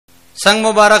څنګه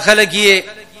مبارک خلک یې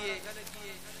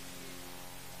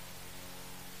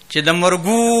چې د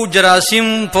مرګو جراثیم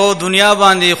په دنیا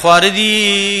باندې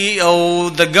خواردي او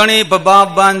د غني په باب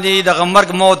باندې د غمرګ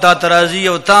موت ترازی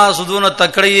او تاسو دونه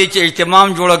تکړی چې اهتمام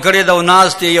جوړ کړی دا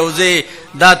ناس ته یوځه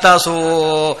دا تاسو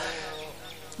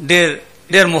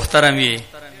ډېر محترم یې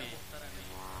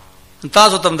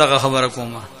تاسو تم دغه خبره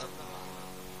کومه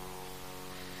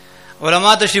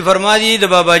علماء تشریف فرما دي د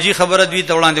باباجي خبره دوی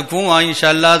ته وړاندې کوم ان شاء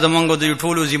الله زمونږ د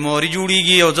ټولو ذمہواری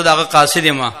جوړیږي او زه دغه قاصد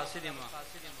یم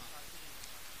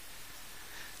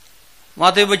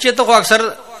ماته بچی ته خو اکثر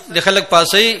د خلک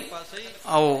پاسې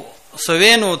او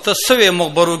سوینو تسوی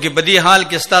مخبرو کې بدی حال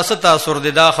کې ستاسو تاثر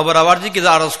دي دا خبر اورځي کې د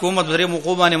ارس حکومت درې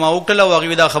مقومانه ما وکړه او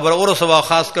هغه دا خبر اور سوا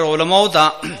خاص کر علماء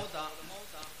ته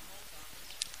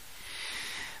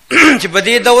چې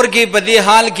بدی دور کې بدی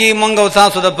حال کې مونږ او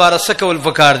تاسو د پاره سکول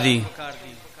فکار دي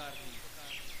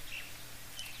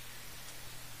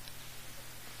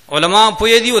علماء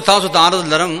پوی دي او تاسو ته عرض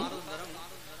لرم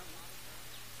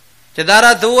چې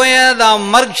دارا دوه دا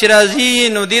مرګ شرازی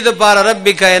نو دې د پاره رب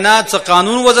کائنات څخه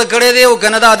قانون وضع کړی دی او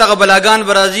کنه دا دغه بلاګان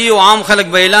برازي او عام خلک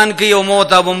به اعلان کوي او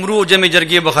موت ابمرو جمع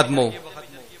جرګي به ختمو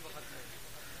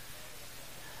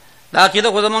دا کېده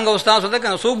خو زمونږ استاد سره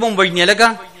کنه څوک بم وجنی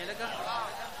لګا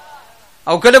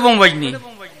او کله بم وجنی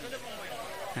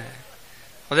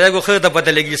خدای کو خیر ته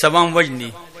پته لګي سبام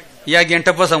وجنی یا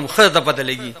ګنټه پسم خیر ته پته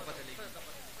لګي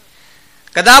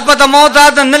کدا پته موت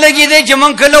ته نه لګي دی چې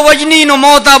مونږ کله وجنی نو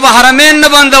موت به حرمین نه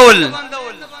بندول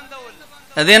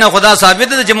دینه خدا ثابت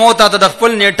ده چې موت ته د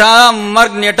خپل نیټه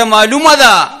مرګ نیټه معلومه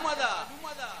ده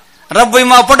رب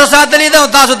ما پټه ساتلی ده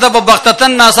تاسو ته په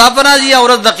بختتن ناصاب راځي او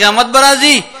ورځ د قیامت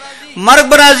برازي مرګ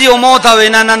برازي او موت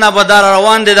وینا نه بدار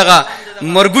روان دي دغه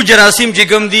مرګو جراثیم چې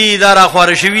کوم دي دا را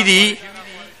خوار شوی دي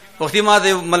وختي ما د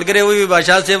ملګری وی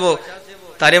بادشاہ سے وہ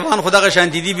طالبان خدا کا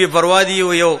شانتی دي بے پروا دي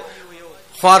او یو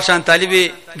خوار شان طالب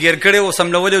غیر کړي او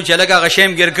سملول او چلګه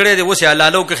غشیم غیر کړي دي وسه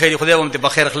حلالو کې خیر خدای هم ته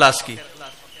بخیر خلاص کی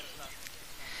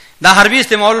دا حربي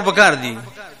استعمال وکړ دي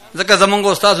ځکه زمونږ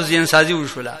استاد زین سازي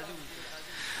وشولا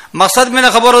مقصد مې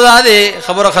خبرو ده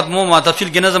خبره ختمو ما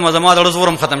تفصیل کې نظم زما د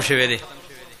زورم ختم شوه دي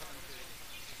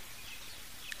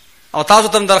او تاسو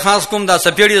تم درخواست کوم دا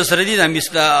سپیړی سره دي د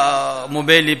مثلا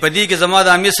موبایل په دې کې زما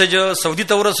د میسج سعودي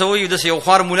ته ورسوي د یو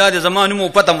خار مولا د زمانو مو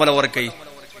پته ولا ور کوي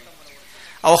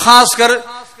او خاص کر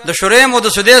د شوریم او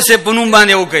د سودې سے پنوم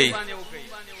باندې وکي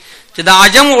چې د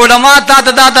عجم علما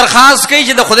ته دا درخواست کوي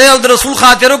چې د خدای او د رسول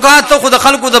خاطر وکړه ته خود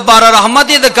خلکو د بارہ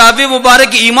رحمت د کعبه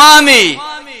مبارک امام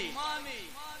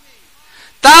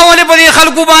تاول په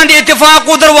خلکو باندې اتفاق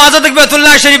او دروازه د بیت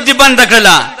الله شریف دی بند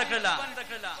کړه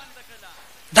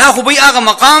دا خو به هغه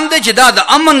مقام دی چې دا د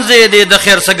امن زیاده د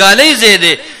خیر سګالۍ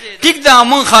زیاده ټیک دا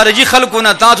من خارجي خلکو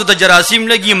نه تاسو ته جراثیم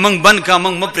لګي من بند کا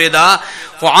من مپریدا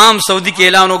خو عام سعودي کې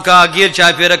اعلان وکا غیر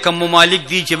چا پیره کم ممالک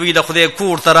دي چې به د خدای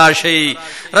کور تراشي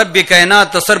رب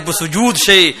کائنات تصرف سجود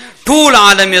شي ټول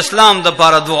عالم اسلام د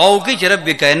پاره دعا وکي چې رب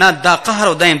کائنات دا قهر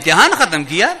او دا امتحان ختم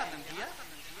کیا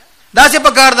دا سے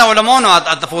پکار دا علماء نو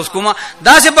تفوس کوما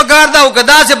دا سے پکار دا او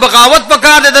کدا سے بغاوت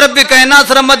پکار دے رب کائنات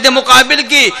سره مد مقابل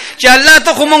کی چې الله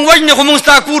ته خو مونږ وجنه خو مونږ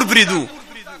تا کور پریدو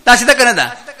دا څه کنه دا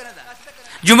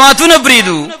جمعهتون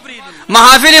پریدو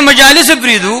محافل مجالس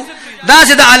پریدو دا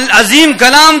سے دا عظیم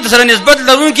کلام سره نسبت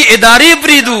لرون کی ادارې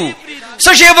پریدو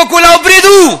سشه وکولاو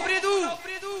پریدو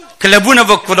کلبونه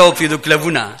وکولاو پریدو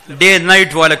کلبونه ډے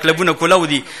نایټ والا کلبونه کولاو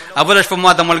دي ابلش په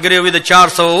ما د ملګری وې د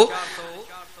 400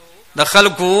 د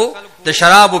خلکو د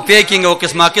شراب او پیکینګ او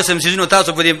قسمه قسم سيزونو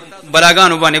تاسو په دې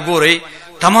بلاګانو باندې ګورئ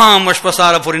تمام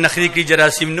مشپساره پوری نخري کی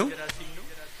جراثیم نو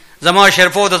زما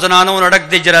شرفو د زنانو نډک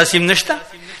د جراثیم نشتا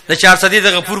د 400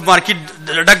 د غفور مارکیټ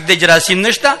ډک د جراثیم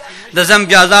نشتا د زم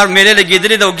بازار میله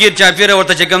لګیدلې د غیر چاپیره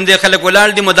ورته چکم دي خلک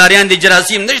ولال دي مداریان دي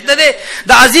جراثیم نشته دي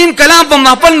د عظیم کلام په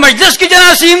محفل مجلس کې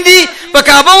جراثیم دي په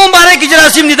کعبه مبارک کې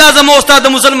جراثیم دي دا زمو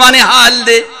استاد مسلمانې حال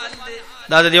دي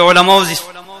دا د علماء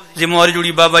زمواري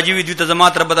جوړي بابا جی وی دوی ته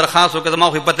زمات رب درخواست وکړه زما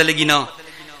خو پته لګی نه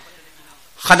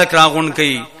خلق راغون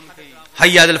کوي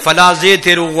حي علی الفلاح زه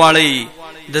ته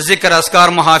روغواړي د ذکر اسکار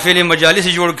محافل مجالس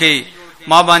جوړ کړي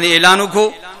ما باندې اعلان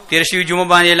وکړو تیر شي جمعه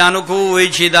باندې اعلان وکړو وی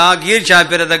چې دا غیر چا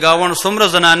پیر د گاون سمره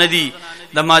زنانه دي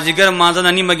د مازیګر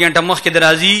مانځنه نیمه غنټه مخ کې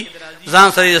درازي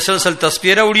ځان سره سلسله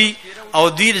تسبیح وړي او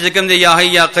دې ذکر دې یا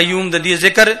حي یا قیوم د دې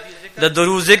ذکر د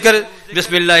درو ذکر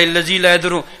بسم الله الذي لا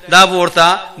يضر دا ورتا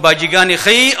باجیګانی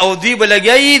خي او دی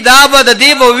بلګي دا به د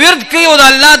دې به ورد کوي او د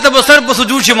الله ته بسر په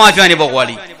سجود شي معافیانه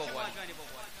بغواړي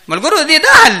ملګرو دې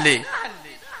دا حل دی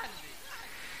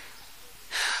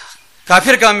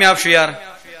کافر کامیاب شو یار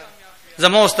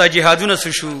زمو استا جهادونه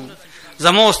شو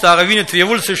زمو استا غوینه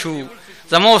تیول شو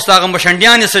زمو استاد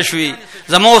مشندیان څه شوي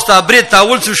زمو استاد برید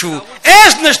تاول څه شو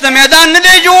ایس نشته میدان نه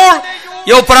دی جوړ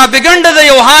یو پراپګاندا د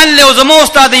یو حال له زمو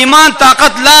استاد ایمان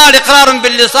طاقت لا اقرار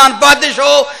باللسان پاتې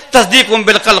شو تصدیق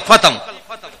بالقلب ختم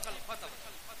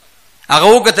هغه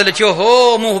وکتل چې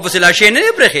هو مو په سلاشه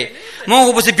نه برخه مو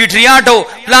په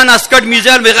پیټریاټو پلان اسکټ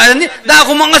میزایل بغیر نه دا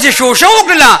خو موږ څه شوشو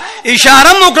وکړه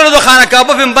اشاره مو کړو د خانه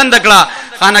کعبه په بند کړه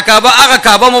خانه کعبه هغه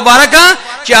کعبه مبارکه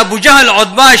چې ابو جهل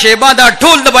عتبہ شیبہ دا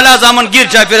ټول د بلا زامن گیر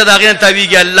چا پیر دا غین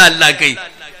تاویږي الله الله کوي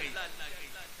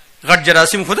غټ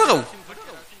جراثیم خدا غو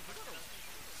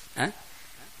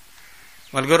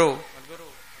ملګرو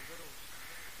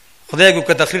خدای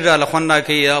کو تقریر علی خواننا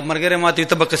کوي مرګره ماته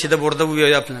ته بقصیده ورده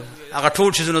وي خپل هغه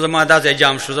ټول شي زما زما د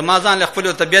جام شو زما ځان له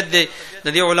خپل طبيعت دي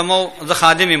د دې علماو ز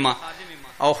خادم ما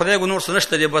او خدای کو نور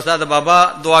سنشته دي بس دا بابا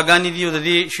دعاګانی دي د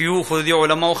دې شيوخ د دې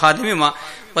علماو خادم ما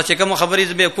پس کوم خبرې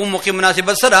زبې کوم موقع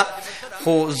مناسبت سره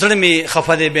خو زړمي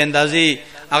خفده به اندازي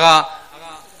هغه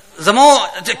زمو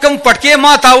کم پټکي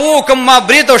ما تاو کم ما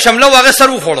بریت او شمله واغه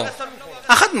سرو خوړو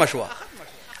ختم شو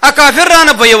ا کافر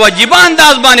رانه په واجب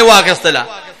انداز باندې واغستله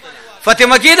فتح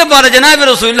مکی د بار جناب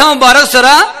رسول الله مبارک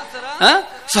سره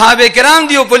صحابه کرام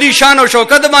دی په لي شان او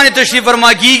شوکت باندې تشریف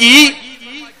فرما کیږي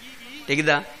ٹھیک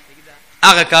ده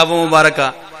هغه کعبه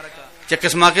مبارکه چې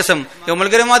قسمه قسم یو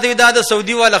ملګری ماته د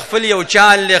سعودي والا خپل یو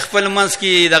چال خپل منس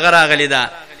کی د غرا غلی ده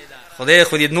خدای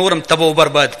خو دې نورم تبو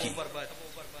برباد کی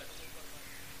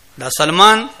دا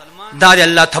سلمان دا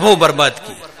الله تبو برباد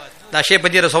کی دا شی په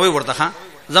دې رسوي ورته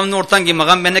زم نور څنګه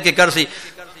مغم بنه کې کرسي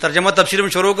ترجمه تفسیر میں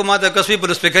شروع کما ته کسوی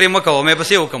پولیس پکری مکو مې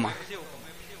پسې وکما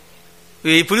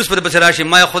وی پولیس پر پسې راشي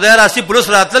ما خدای راسي پولیس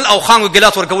راتل او خان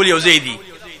ګلاس ورکول یو زیدي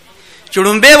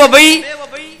چړمبه وبي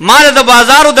مال د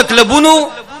بازارو د کلبونو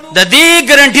د دې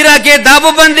ګارانټی راکې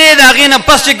دابو باندې داغې نه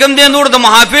پس کم دي نور د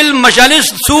محافل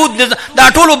مشالس سود دا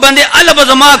ټولو باندې الله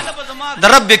بزما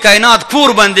د رب کائنات کور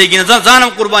باندې ګن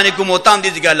ځانم قرباني کوم او تام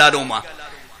دې ځګا لارو ما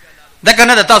دا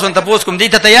کنه د تاسو ته پوس کوم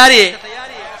دې ته تیاری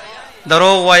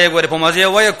دروغ وایي ګوره په مزه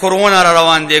وایي کرونا را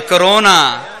روان دي کرونا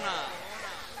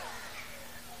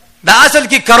دا اصل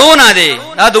کی کرونا دی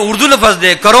دا د اردو لفظ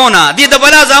دی کرونا دی د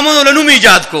بلا زامنو له نوم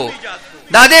ایجاد کو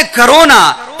دا دے کرونا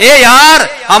اے یار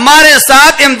ہمارے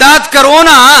ساتھ امداد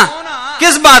کرونا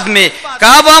کس بات میں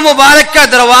کعبہ مبارک کا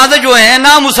دروازہ جو ہے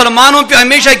نا مسلمانوں پہ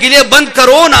ہمیشہ کے لیے بند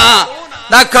کرونا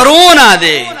دا کرونا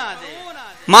دے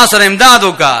ما سر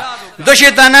امدادوں کا دو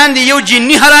شیطانان دی یو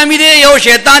جنی حرامی دے یو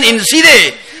شیطان انسی دے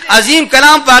عظیم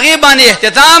کلام پاغی بانے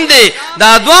احتتام دے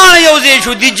دا دوان یو زی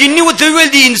شو دی جنی و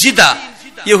تویل دی انسی تا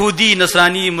یہودی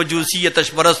نصرانی مجوسی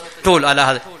تشپرس ټول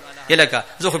الہ یلکا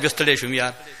زخو بستڑے شم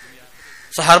یار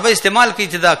صحابہ استعمال کی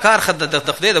ابتدا کار خد د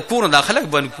تخدید کور داخلك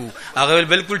بنکو اگر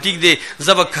بالکل ٹھیک دے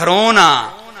زب کرونا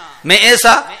میں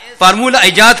ایسا فارمولا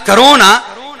ایجاد کرونا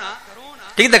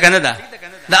ٹھیک دا کنا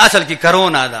دا اصل کی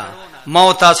کرونا دا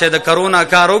موتا سے دا کرونا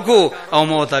کارو کو او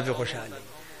موتا پہ خوشحالی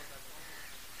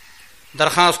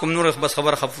درخواست کوم نور بس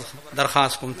خبر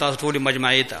درخواست کوم تاسو ټول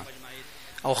مجمعی تا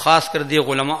او خاص کر دی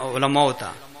علماء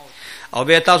تا او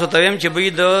به تاسو تویم چې به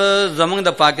د زمنګ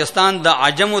د پاکستان د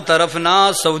عجمو طرف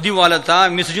نه سعودي والا تا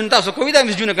مسجون تاسو کوی دا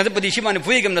مسجون کده په دې شی باندې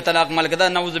پویګم نه طلاق مال کده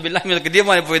نعوذ بالله من کده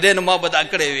باندې پوی دې نو ما بدا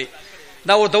کړې وي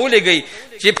دا ورته ولې گئی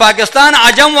چې پاکستان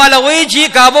عجم والا وای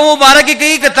چې کعبه مبارک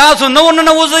کوي ک تاسو نو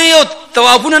نه وځي او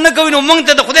توافونه نه کوي نو مونږ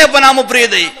ته د خدای په نامو پرې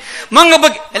دی مونږ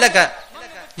به الکه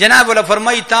جناب ولا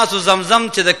فرمای تاسو زمزم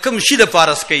چې د کم شي د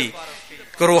پارس کوي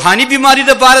روحانی بیماری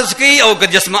د پارس کوي او که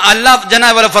جسم الله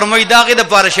جناب ولا فرمای داغه د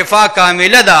پار شفا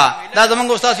کامله ده دا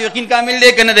زمونږ استاد یقین کامل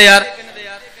دی کنه دی یار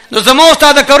نو زمو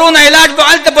استاد کرونا علاج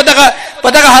به الته په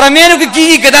دغه حرمینو کې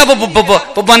کیږي کدا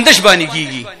په بندش باندې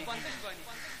کیږي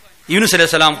یونس علیہ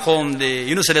السلام قوم دی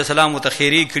یونس علیہ السلام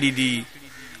متخیری کړی دي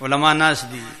علما ناس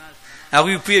دي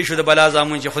هغه پیښ شو د بلا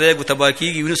زامن چې خدای کو تبا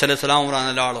کیږي یونس علیہ السلام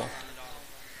ورانه لاړو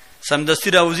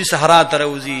سمدستی راوزی صحرا ته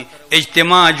راوزی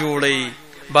اجتماع جوړی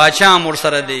باچا مور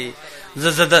سره دی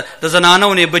د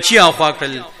زنانو نه بچیا خوا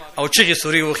کړل او چغي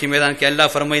سوري وخی میدان کې الله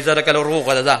فرمایي زره کله روغ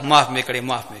غدا معاف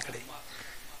میکړي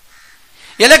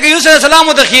یلکه یوسف علیہ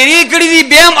السلام ته خیری کړی دی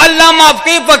بهم الله معاف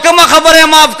کوي په کومه خبره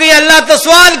معاف کوي الله ته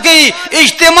سوال کوي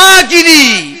اجتماع کی دی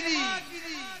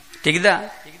ٹھیک ده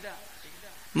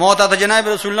موت ته جناب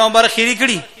رسول الله مبارک خیری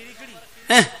کړی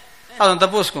اذن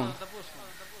تاسو کوم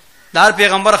دار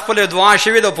پیغمبر خپل دعا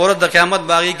شوی د پوره د قیامت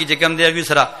باغی کی چې کوم دی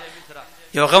سره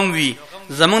یو غم وی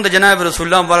زمونږ د جناب رسول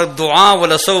الله مبارک دعا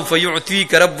ولا سوف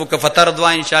يعطيك ربك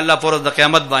فترضى ان شاء الله پر د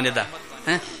قیامت باندې ده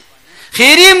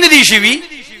خیریم ندی شوی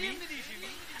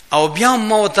او بیا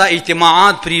موتا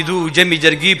اجتماعات پریدو جمع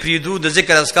جرگی پریدو د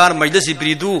ذکر اذکار مجلسی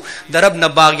پریدو درب نه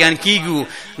باغیان کیګو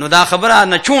نو دا خبره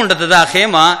نه چوند د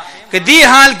خیمه ک دی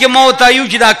حال کې موتا یو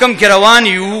چې دا کم کې روان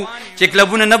یو چې چې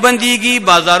کلبونه نه بنديږي،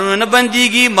 بازارونه نه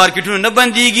بنديږي، مارکیټونه نه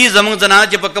بنديږي، زمونږ زنانه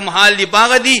چې په کوم حال دی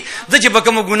پاغه دي، زه چې په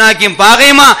کوم ګناه کې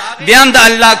پاغه ما بیان د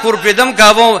الله کور پدم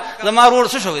کاوه زما ورور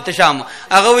څه شو ته شام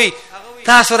هغه وی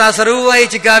تاسو را سره وای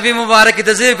چې کافي مبارک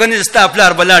ته زه کني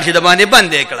استاپلار بلار شي د باندې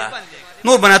بندې کړه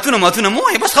نور بناتونه ماتونه مو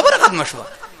بس خبره ختم شوه.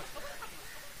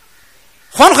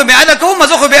 خون خو بیاله کوم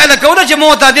مزه خو بیاله کوله چې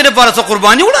مو ته دې لپاره څه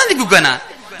قرباني وړاندې کو کنه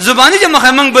زبانی چې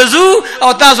مخه من بزو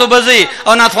او تاسو بزي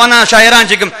او ناتخوانا شاعران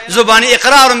چې کوم زبانی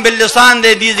اقرار باللسان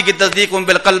دې دې کې تصدیق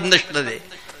بالقلب نشته دي.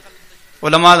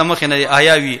 علما د مخ نه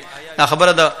آیاوی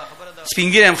خبره د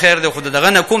سپینګریم خیر د خود دغه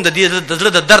نه کوم د دې د زړه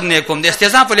د درد نه کوم د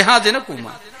استهزاء په لحاظ نه کوم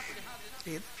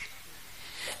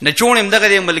نه چونم دغه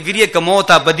د ملګری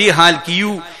کموتا په دې حال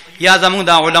کیو یا زموږ د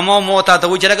علما موتا ته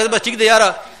و چې راګه بس ټیک دی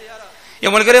یاره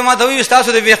یو ملګری ما ته وی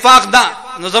تاسو د وفاق دا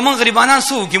نو زمون غریبانان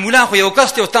سو کې مولا خو یو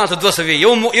کس ته تاسو 200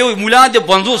 یو مولا د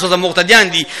 500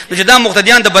 مقتدیان دي نو چې دا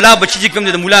مقتدیان د بلا بچی کوم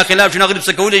د مولا خلاف شنو غریب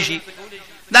څه کولای شي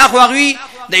دا خو هغه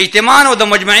د اجتماع او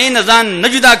د مجمعین نزان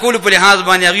نه جدا کول په لحاظ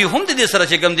باندې هغه هم د دې سره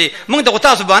چې کوم دي موږ د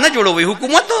تاسو باندې جوړوي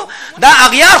حکومت دا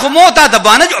اغیار خو موته د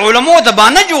باندې علماء د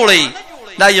باندې جوړي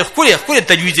دا یو خپل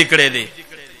تجویز کړي دي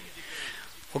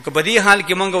خو په دې حال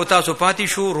کې موږ تاسو پاتې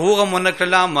شو روغه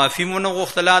منکلا معافي مونږ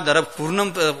غوښتلا د رب کورنم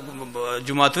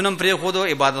جمعهتونم پرې خو دو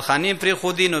عبادت خانه پرې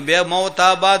خو دي نو بیا موتا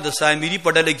بعد سامری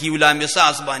پډل کې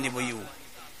ولامساس باندې ویو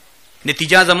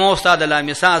نتیجه زمو استاد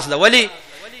لامساس لولي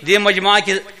دې مجمع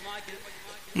کې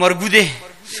مرګوده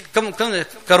کم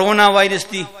کرونا وایرس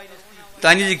دي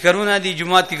تانی دي کرونا دي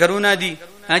جمعات کې کرونا دي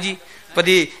هاجي په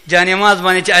دې جانماز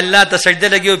باندې چې الله ته سجده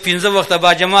لګي او 15 وخت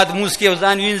با جماعت موس کې او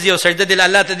ځان وینځي او سجده دل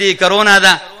الله ته دې کرونا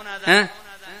ده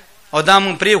او دا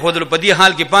مون پری خودل په دې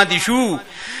حال کې پاتې شو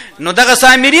نو دغه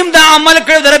سامریم دا عمل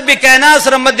کړ د رب کائنات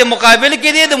سره مد مقابل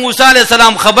کې دي د موسی عليه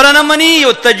السلام خبره نه مني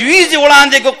او تجویز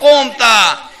وړاندې کو قوم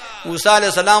ته موسی عليه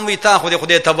السلام وی تا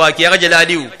خدای تبا کی هغه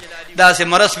جلالیو دا سه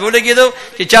مرس ولګیدو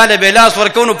چې چاله بلاس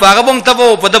ورکونو پاغه بم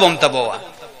تبو په دبم تبو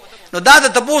نو دا ته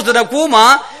تاسو در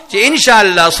کومه چې ان شاء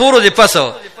الله سورو دې پس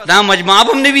دا مجمع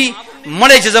بم نوي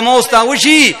مړې چې زمو استا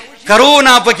وشي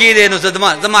کرونا پکې دې نو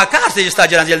زما کار څه استا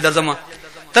جنازل در زما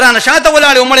ترانه شاته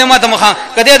ولاړ مړې ماته مخه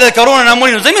کده د کرونا نه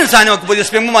مړې زمين ثاني کو په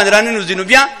سپم باندې رانو زینو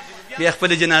بیا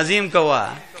خپل جنازیم کوا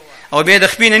او به د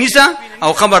خپینه نیسا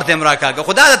او خبر ته امراکا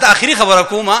خدا د اخیری خبره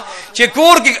کومه چې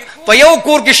کور کې په یو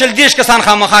کور کې شل دیش کسان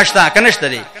خامخاشتا کنهشته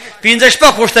دي 15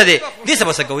 شپه خوشته دي دې څه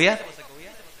بس کوي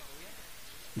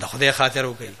د خدای خاطر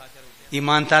وکي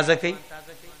ایمان تازه کوي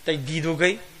تجدید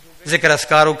وکي ذکر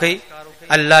اسکار وکي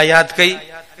الله یاد کوي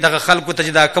دغه خلق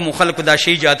تجدا کم خلق دا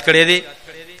شی یاد کړي دي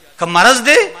کم مرض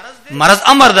دي مرض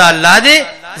امر دا الله دي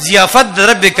ضیافت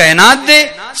رب کائنات دي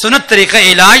سنت طریقه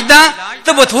علاج دا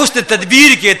تب توست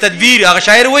تدبیر کې تدبیر هغه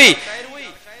شاعر وای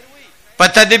په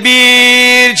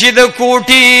تدبیر چې د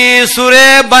کوټي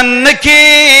سوره بن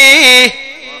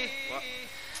کې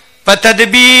په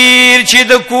تدبیر چې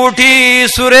د کوټي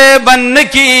سوره بن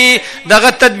کې دغه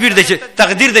تدبیر د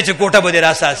تقدیر د کوټه به در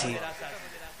اساسي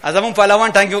ازمون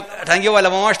پهلوان ټانګي والا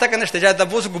ماشته کنه شته ته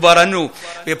پوس ګبارانو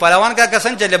په پهلوان کا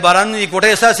کسن چې بارانو دی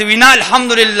کوټه اساسي وینا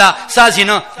الحمدلله ساسي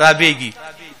نه رابېږي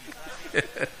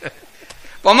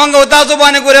پمنګ او تاسو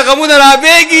باندې ګوره غمونه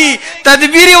رابېږي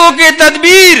تدبیر وکي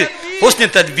تدبیر حسن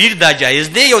تدبیر دا جایز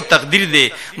دی یو تقدیر دی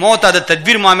موت د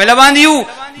تدبیر معاملې باندې یو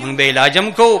مونږ به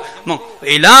علاجم کو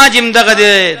علاجم دغه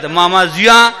د ماما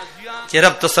زیا چې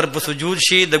رب تصرف سجود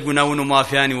شي د ګناونو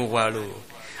معافیانی وغواړو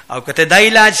او کته دا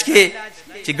علاج کې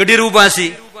چې ګډي روباسي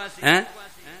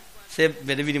سه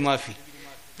به دې معافي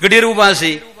ګډي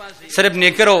روباسي صرف نه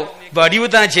کرو باډي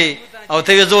وتا چې او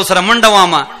ته زو سره منډه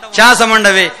وامه چا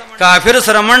سمندوي کافر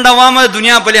سره منډه وامه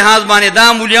دنیا په لحاظ باندې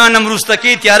دا مولیان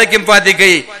امرستکی تیار کې پاتې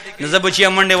گئی نزب چې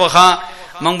منډه وخا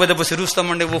مونږ به د بسروسته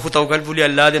منډه وو توکل بولی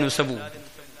الله دې نو سبو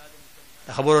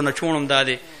خبرو نه چونم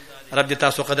داده رب دې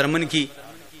تاسو قدرمن کی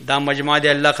دا مجمع دې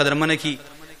الله قدرمن کی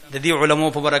د دې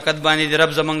علماو په برکت باندې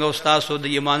رب زمونږ استاد سو د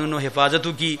ایمانونو حفاظت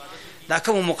کی دا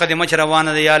کوم مقدمه چ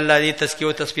روانه دی یا الله دې تزکیه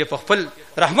او تسبیح په خپل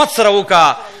رحمت سره وکا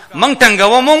مونږ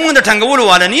ټنګو مونږ د ټنګولو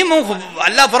والنی مونږ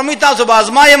الله فرمای تاسو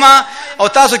بازمای ما او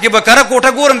تاسو کې بکره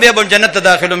کوټه ګورم به جنت ته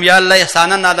داخلم یا الله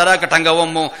احسانا نادرا ک ټنګو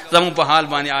مو زمو په حال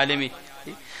باندې عالمي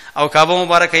او کعبه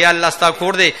مبارک یا الله ستا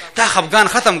کور دې تا خفغان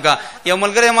ختم کا یو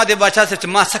ملګری ما دې بادشاہ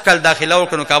سره ما سکل داخله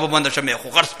ورکړو کعبه بند شمه خو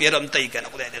غرس پیرم تای کنه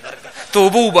خدای دې درک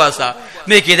توبه وباسا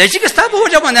مې کې دې چې ستا به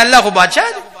وجه باندې الله خو بادشاہ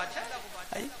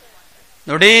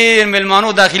نو ډېر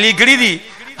ملمانو داخلي کړی دي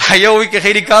یو کې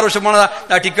خیری کارو شمنه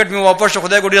دا ټیکټ می واپس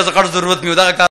خدای ګډه زړه ضرورت می دا